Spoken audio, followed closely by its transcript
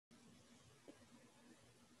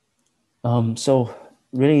So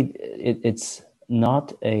really, it's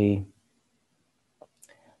not a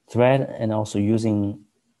thread, and also using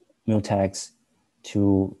mutex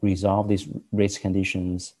to resolve these race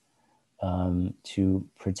conditions to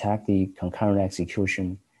protect the concurrent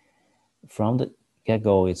execution from the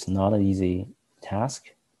get-go. It's not an easy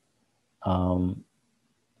task,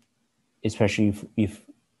 especially if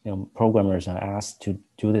programmers are asked to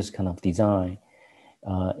do this kind of design.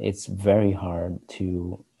 It's very hard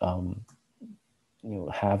to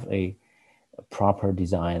have a proper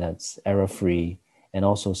design that's error-free and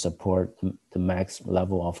also support the max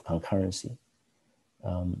level of concurrency.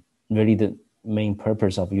 Really, the main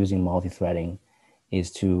purpose of using multi-threading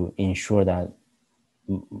is to ensure that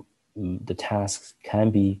the tasks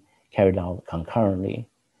can be carried out concurrently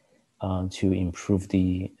to improve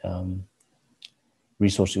the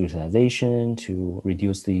resource utilization, to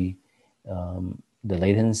reduce the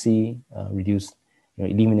latency,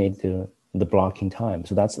 eliminate the blocking time.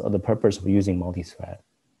 So that's the purpose of using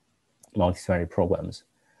multi-threaded programs.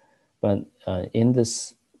 But in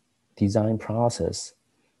this design process,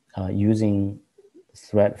 using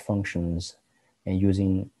thread functions and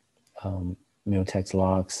using mutex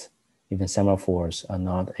locks, even semaphores, are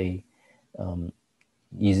not a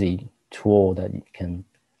easy tool that can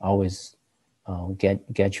always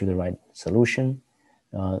get you the right solution.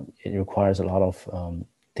 It requires a lot of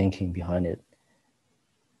thinking behind it.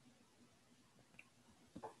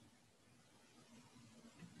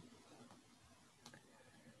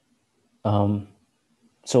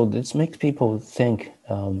 So this makes people think,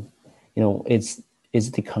 is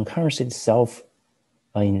the concurrency itself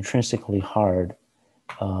intrinsically hard,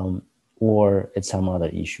 or it's some other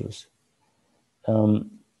issues?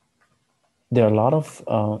 There are a lot of,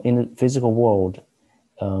 in the physical world,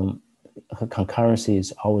 concurrency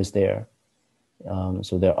is always there.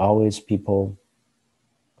 So there are always people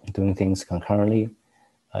doing things concurrently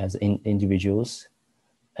as individuals.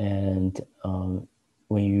 And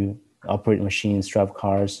when you operate machines, drive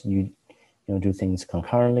cars, you do things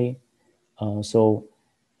concurrently. So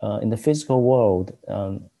in the physical world,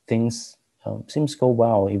 things seems to go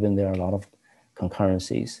well, even there are a lot of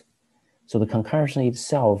concurrencies. So the concurrency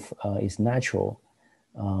itself is natural.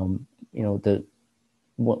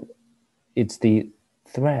 It's the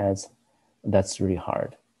threads that's really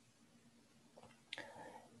hard.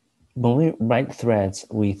 When we write threads,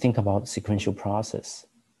 we think about sequential process,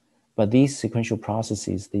 but these sequential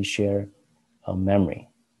processes, they share a memory.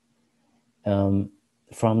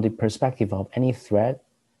 From the perspective of any thread,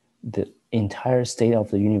 the entire state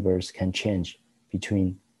of the universe can change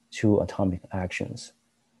between two atomic actions.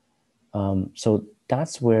 So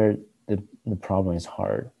that's where the problem is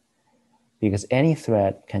hard, because any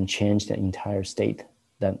thread can change the entire state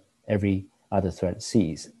that every other thread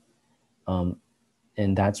sees.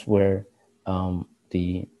 And that's where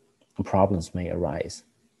the problems may arise.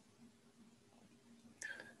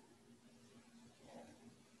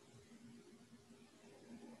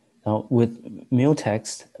 Now, with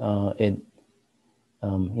mutex, to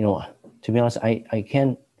be honest, I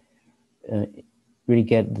can't really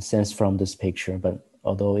get the sense from this picture, but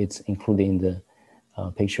although it's included in the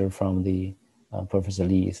picture from the Professor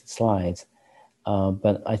Lee's slides,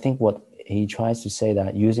 but I think what he tries to say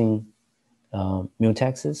that using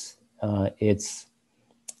mutexes, it's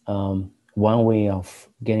one way of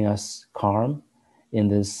getting us calm in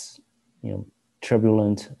this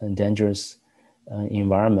turbulent and dangerous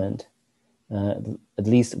environment. At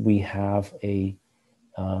least we have a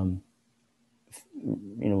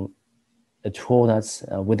tool that's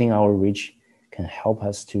within our reach, can help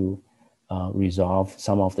us to resolve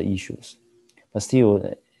some of the issues. But still,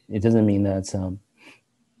 it doesn't mean that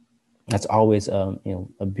that's always a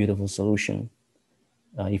beautiful solution.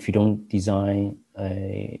 If you don't design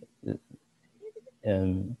the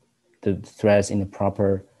threads in the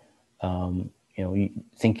proper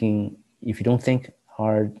thinking, if you don't think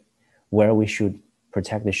hard where we should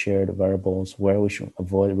protect the shared variables, where we should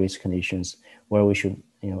avoid race conditions, where we should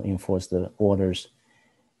enforce the orders,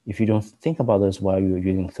 if you don't think about this while you're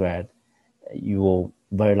using thread, you will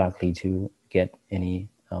very likely to get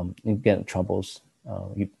troubles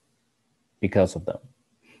because of them.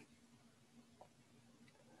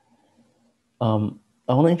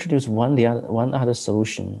 I want to introduce one other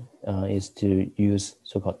solution is to use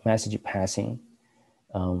so-called message passing.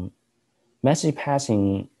 Message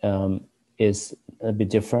passing is a bit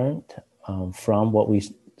different from what we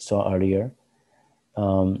saw earlier.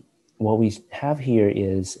 What we have here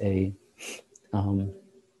is a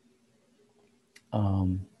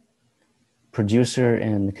producer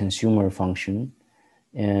and consumer function,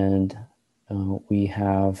 and we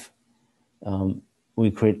have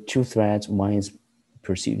we create two threads. One is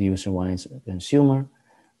perceived user, one is consumer.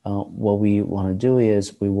 What we want to do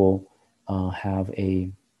is we will have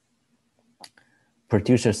a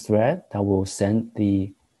producer thread that will send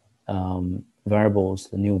the variables,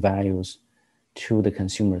 the new values, to the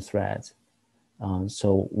consumer threads.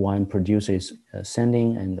 So one producer is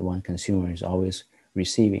sending and one consumer is always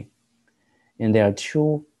receiving. And there are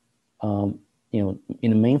two, in the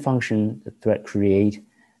main function, the thread create,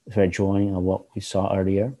 thread join, or what we saw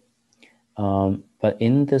earlier. But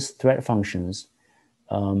in this thread functions,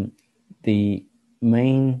 the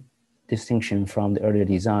main distinction from the earlier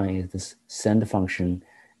design is this send function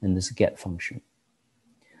and this get function.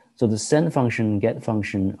 So the send function and get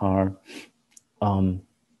function are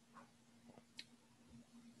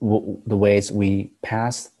the ways we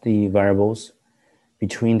pass the variables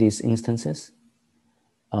between these instances.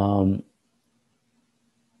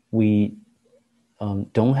 We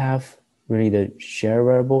don't have really the share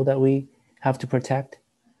variable that we have to protect.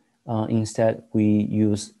 Instead, we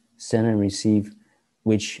use send and receive,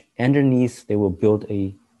 which underneath they will build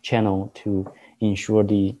a channel to ensure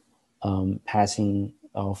the passing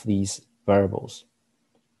of these variables.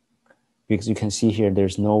 Because you can see here,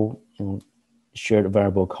 there's no shared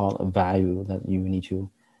variable called a value that you need to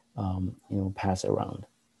pass around.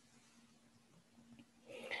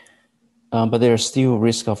 But there's still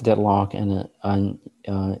risk of deadlock and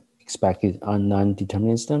unexpected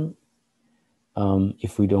non-determinism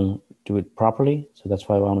if we don't do it properly. So that's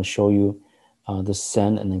why I want to show you the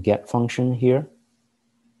send and the get function here.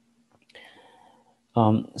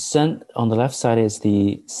 Send on the left side is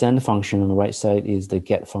the send function, on the right side is the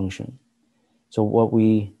get function. So what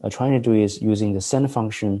we are trying to do is using the send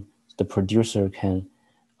function, the producer can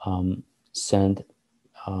send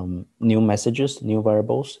new messages, new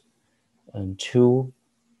variables, and to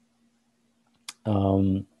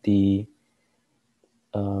the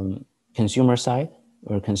consumer side,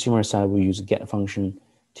 or consumer side, we use get function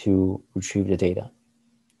to retrieve the data.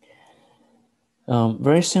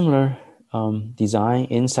 Very similar design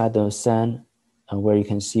inside the send, where you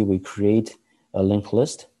can see we create a linked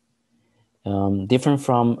list. Different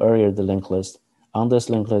from earlier the linked list. On this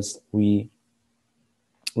linked list, we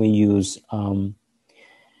use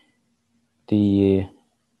the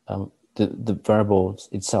variables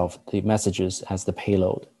itself, the messages, as the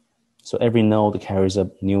payload. So every node carries a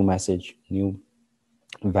new message, new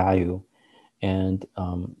value, and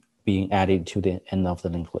being added to the end of the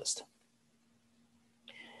linked list.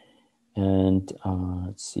 And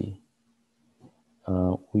let's see,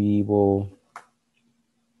 we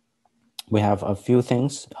have a few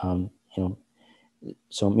things,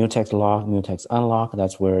 so mutex lock, mutex unlock,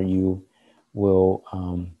 that's where you will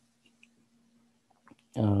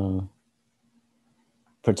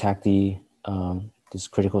protect the this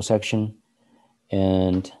critical section.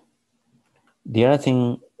 And the other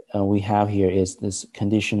thing we have here is this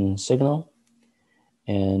condition signal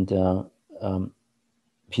and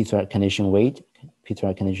pthread condition wait,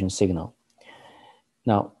 pthread condition signal.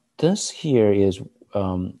 Now this here is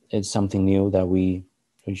something new that we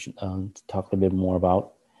should talk a little bit more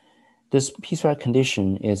about. This pthread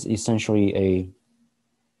condition is essentially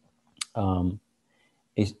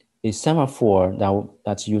a semaphore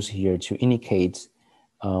that's used here to indicate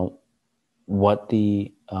what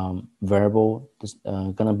the variable is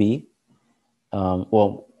gonna be,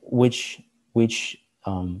 well, which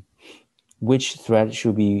thread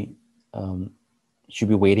should be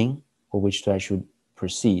waiting, or which thread should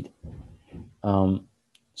proceed.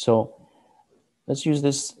 So let's use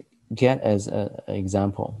this get as an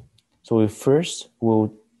example. So we first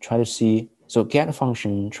will try to see, so get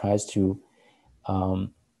function tries to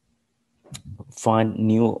find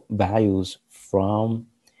new values from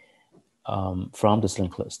this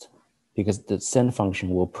linked list, because the send function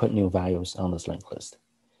will put new values on this linked list.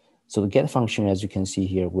 So the get function, as you can see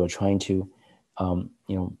here, we're trying to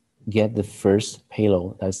get the first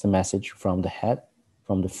payload, that's the message from the head,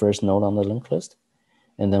 from the first node on the linked list,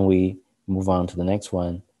 and then we move on to the next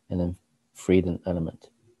one and then free the element.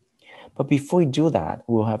 But before we do that,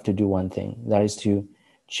 we'll have to do one thing, that is to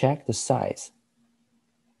check the size.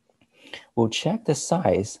 We'll check the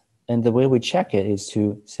size, and the way we check it is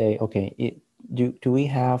to say, okay, do we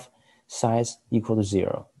have size equal to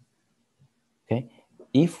 0? Okay,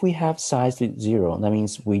 if we have size to 0, that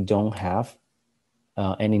means we don't have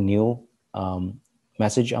any new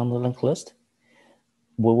message on the linked list.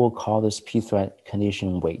 We will call this pthread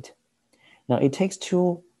condition wait. Now it takes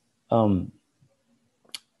two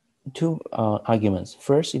arguments.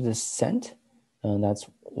 First is the sent, and that's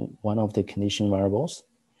one of the condition variables.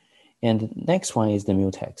 And the next one is the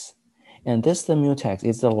mutex. And this the mutex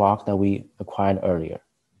is the lock that we acquired earlier.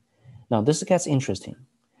 Now this gets interesting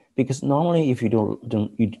because normally if you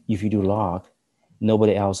do lock,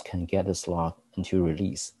 nobody else can get this lock until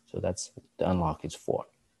release. So that's the unlock is for.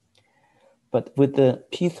 But with the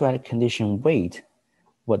pthread condition wait,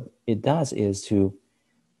 what it does is to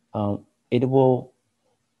it will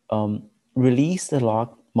release the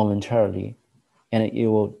lock momentarily, and it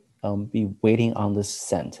will be waiting on this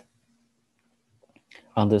send,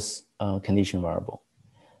 on this condition variable.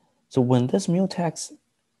 So when this mutex,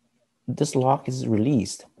 this lock is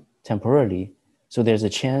released temporarily, so there's a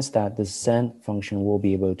chance that the send function will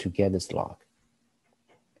be able to get this lock.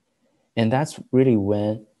 And that's really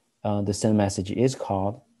when the send message is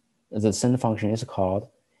called, the send function is called,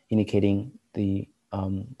 indicating the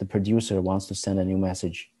producer wants to send a new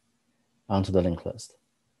message onto the linked list.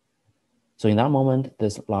 So in that moment,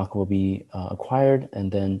 this lock will be acquired,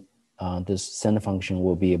 and then this send function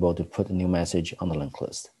will be able to put a new message on the linked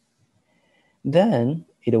list. Then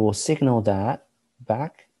it will signal that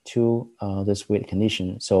back to this wait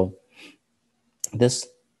condition. So this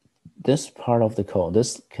part of the code,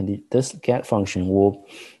 this get function will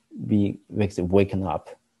be waken up,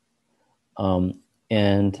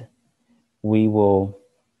 and we will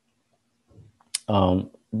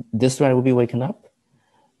this thread will be waken up,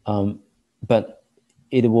 but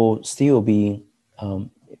it will still be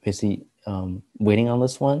basically waiting on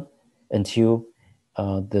this one until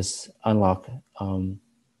this unlock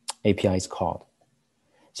API is called.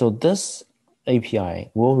 So this API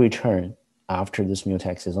will return after this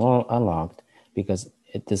mutex is unlocked, because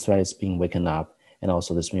this thread is being waken up, and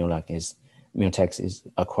also this mutex is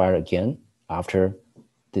acquired again after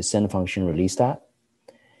the send function released that.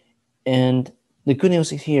 And the good news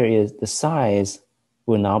here is the size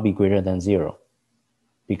will now be greater than 0,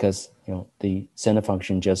 because the send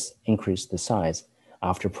function just increased the size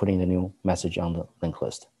after putting the new message on the linked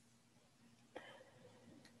list.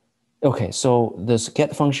 Okay, so this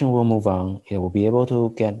get function will move on. It will be able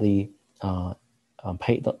to get the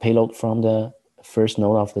payload from the first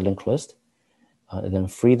node of the linked list, and then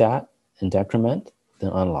free that and decrement,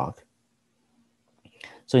 then unlock.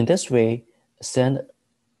 So in this way, send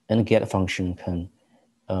and get function can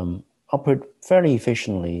operate fairly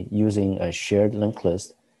efficiently using a shared linked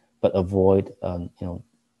list, but avoid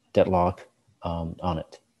deadlock on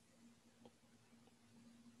it.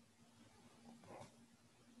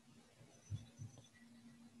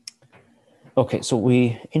 Okay, so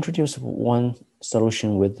we introduced one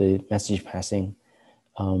solution with the message passing,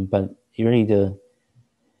 but really the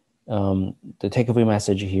takeaway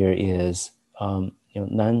message here is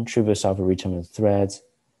non-trivial software written with threads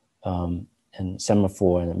and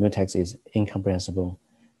semaphore and mutex is incomprehensible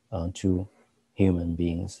to human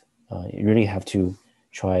beings. You really have to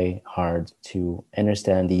try hard to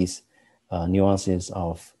understand these nuances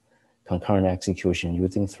of concurrent execution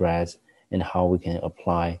using threads and how we can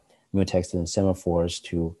apply mutex and semaphores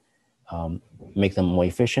to make them more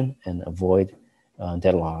efficient and avoid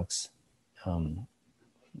deadlocks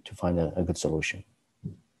to find a good solution.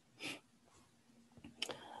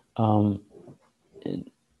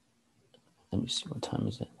 Let me see, what time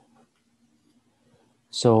is it?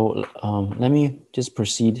 So let me just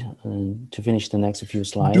proceed to finish the next few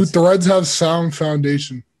slides. Do threads have sound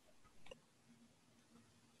foundation?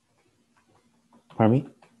 Pardon me?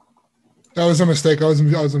 That was a mistake. I was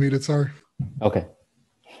muted, sorry. Okay.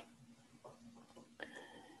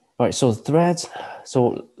 All right, so threads.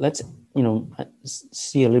 So let's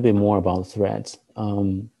see a little bit more about threads.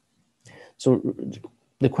 So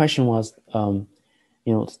the question was,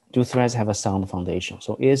 do threads have a sound foundation?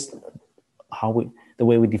 So is the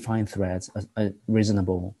way we define threads a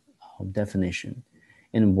reasonable definition,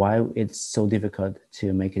 and why it's so difficult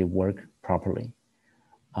to make it work properly?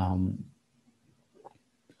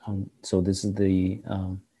 So this is the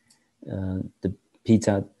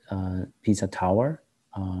pizza tower,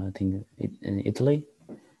 I think in Italy.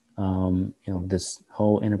 This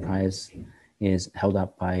whole enterprise is held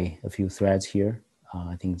up by a few threads here.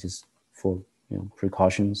 I think just for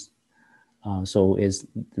precautions. So it's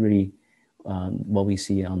really what we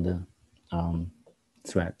see on the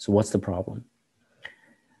thread. So what's the problem?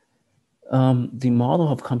 The model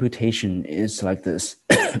of computation is like this.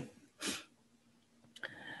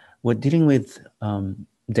 We're dealing with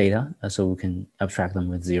data, so we can abstract them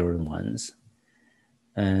with 0 and 1s.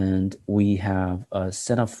 And we have a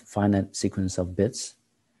set of finite sequence of bits,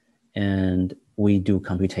 and we do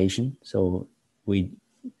computation. So we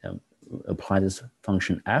apply this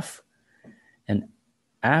function f, and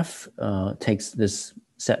f takes this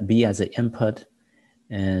set b as an input,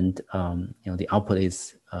 and the output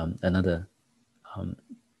is another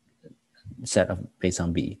set of based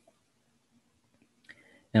on B.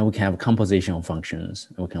 And we can have compositional functions,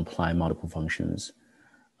 and we can apply multiple functions.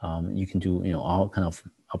 You can do all kind of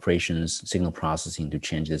operations, signal processing to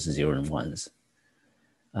change this 0 and 1s.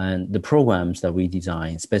 And the programs that we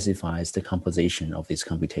design specifies the composition of these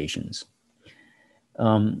computations.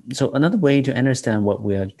 So another way to understand what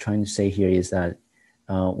we are trying to say here is that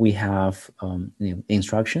we have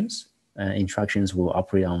instructions. Instructions will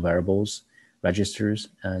operate on variables, registers,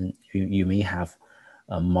 and you may have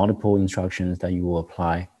multiple instructions that you will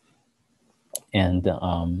apply. And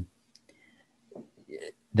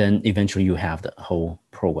then eventually you have the whole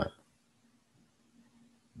program.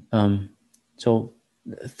 So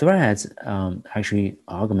threads actually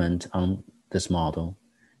augment on this model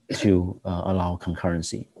to allow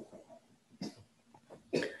concurrency.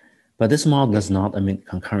 But this model does not admit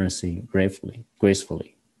concurrency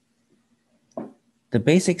gracefully. The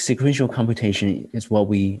basic sequential computation is what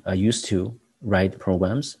we are used to write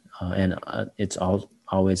programs, and it's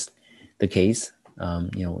always the case.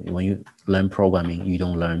 When you learn programming, you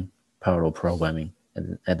don't learn parallel programming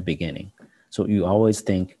at the beginning. So you always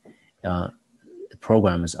think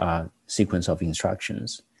programs are sequence of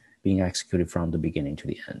instructions being executed from the beginning to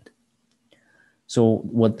the end. So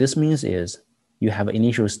what this means is you have an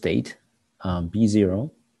initial state,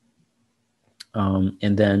 B0,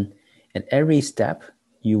 and then at every step,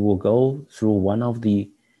 you will go through one of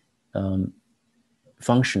the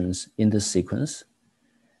functions in the sequence,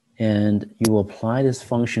 and you will apply this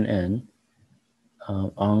function n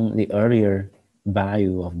on the earlier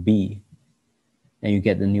value of B, and you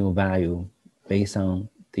get the new value based on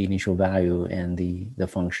the initial value and the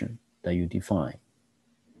function that you define.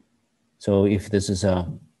 So if this is a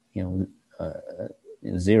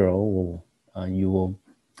 0, you will,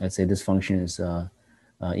 let's say this function is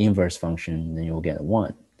inverse function, then you'll get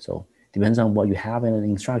 1. So depends on what you have in an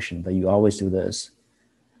instruction, but you always do this.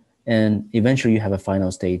 And eventually you have a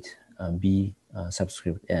final state, B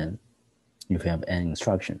subscript n, if you have n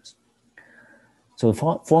instructions. So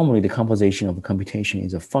formally, the composition of a computation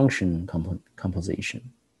is a function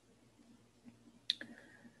composition.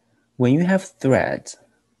 When you have threads,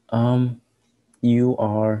 you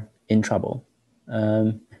are in trouble.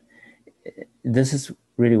 This is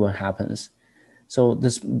really what happens. So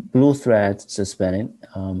this blue thread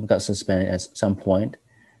got suspended at some point,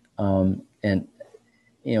 and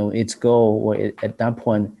its goal, or at that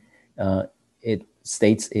point, it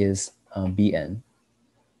states is Bn,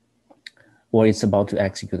 or it's about to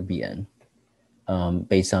execute Bn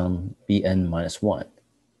based on Bn minus 1.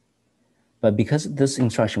 But because this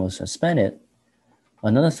instruction was suspended,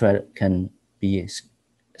 another thread can be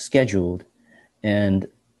scheduled, and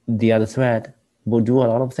the other thread will do a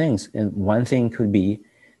lot of things. And one thing could be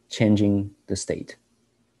changing the state.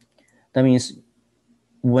 That means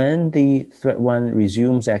when the thread 1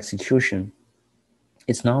 resumes execution,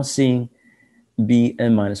 it's now seeing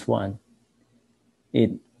Bn minus 1.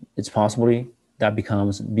 It's possibly that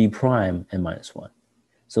becomes B prime n minus 1.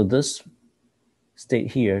 So this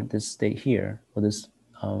state here, or this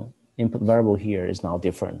input variable here is now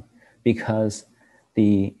different because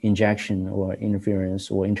the injection or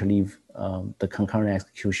interference or interleave the concurrent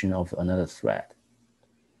execution of another thread.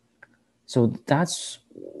 So that's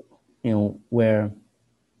where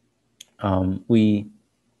we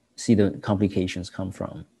see the complications come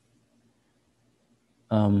from.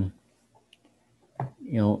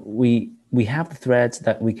 We have the threads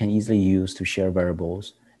that we can easily use to share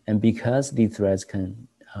variables, and because the threads can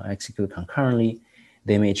execute concurrently,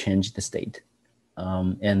 they may change the state,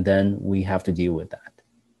 and then we have to deal with that.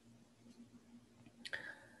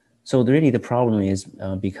 So really the problem is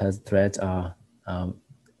because threads are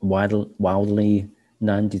wildly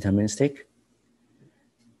non-deterministic,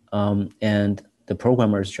 and the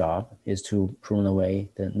programmer's job is to prune away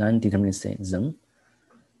the non-deterministicism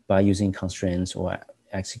by using constraints or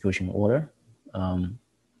execution order.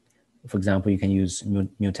 For example, you can use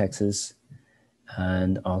mutexes,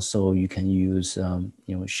 and also you can use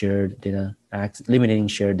shared data limiting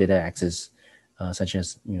shared data access, such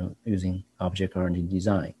as using object-oriented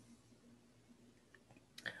design.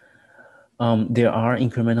 There are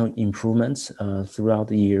incremental improvements throughout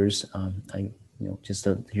the years.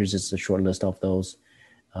 Here's just a short list of those.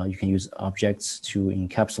 You can use objects to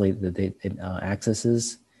encapsulate the data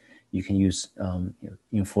accesses. You can use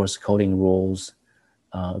enforce coding rules,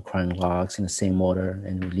 acquiring logs in the same order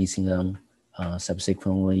and releasing them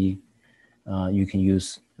subsequently. You can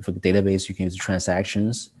use, for the database, you can use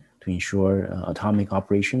transactions to ensure atomic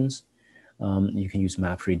operations. You can use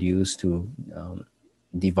MapReduce to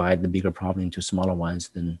divide the bigger problem into smaller ones,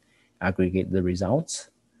 then aggregate the results.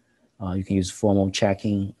 You can use formal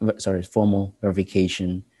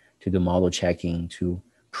verification to do model checking to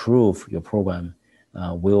prove your program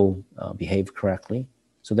will behave correctly.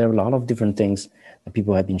 So there are a lot of different things that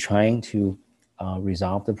people have been trying to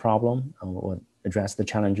resolve the problem or address the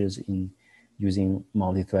challenges in using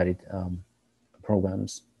multi-threaded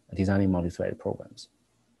programs, designing multi-threaded programs.